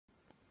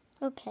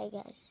Okay,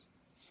 guys,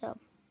 so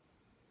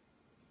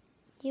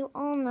you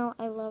all know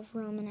I love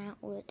Roman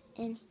Atwood,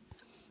 and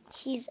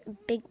he's a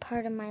big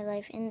part of my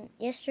life. And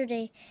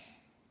yesterday,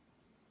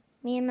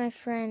 me and my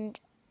friend,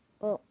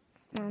 well,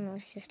 no, it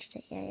was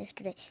yesterday. Yeah,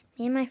 yesterday.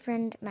 Me and my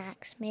friend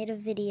Max made a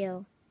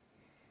video,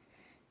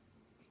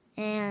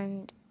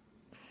 and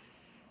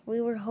we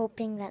were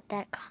hoping that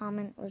that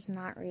comment was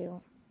not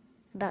real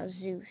about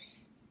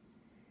Zeus.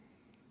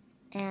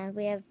 And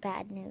we have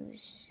bad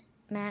news.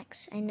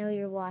 Max, I know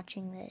you're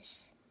watching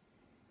this.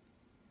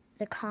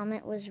 The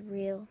comment was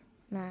real,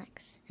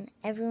 Max, and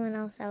everyone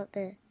else out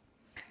there.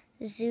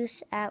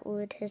 Zeus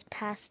Atwood has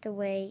passed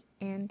away,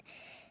 and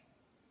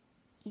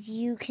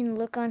you can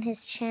look on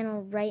his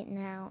channel right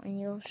now and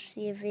you'll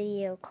see a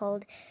video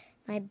called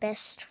My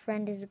Best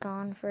Friend Is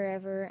Gone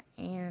Forever,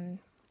 and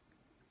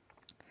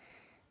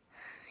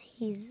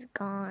he's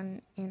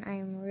gone, and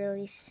I'm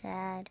really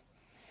sad,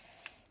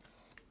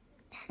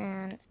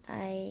 and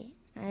I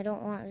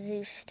don't want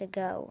Zeus to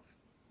go,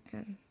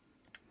 and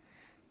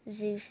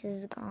Zeus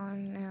is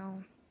gone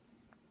now.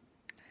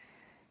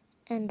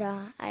 And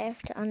I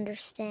have to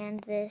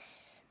understand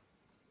this.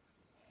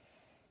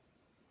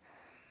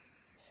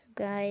 So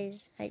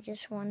guys, I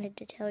just wanted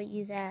to tell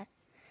you that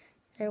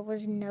there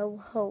was no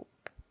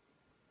hope.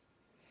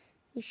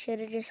 We should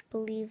have just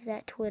believed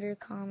that Twitter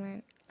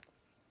comment.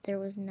 There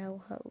was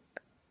no hope.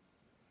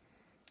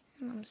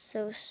 And I'm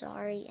so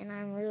sorry, and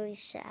I'm really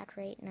sad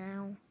right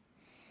now.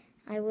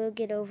 I will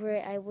get over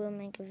it. I will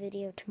make a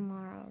video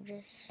tomorrow.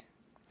 Just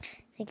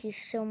thank you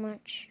so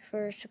much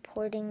for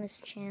supporting this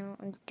channel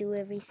and do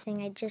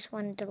everything. I just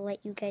wanted to let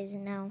you guys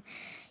know.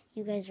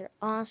 You guys are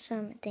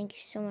awesome. Thank you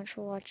so much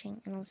for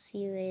watching, and I'll see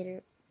you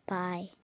later. Bye.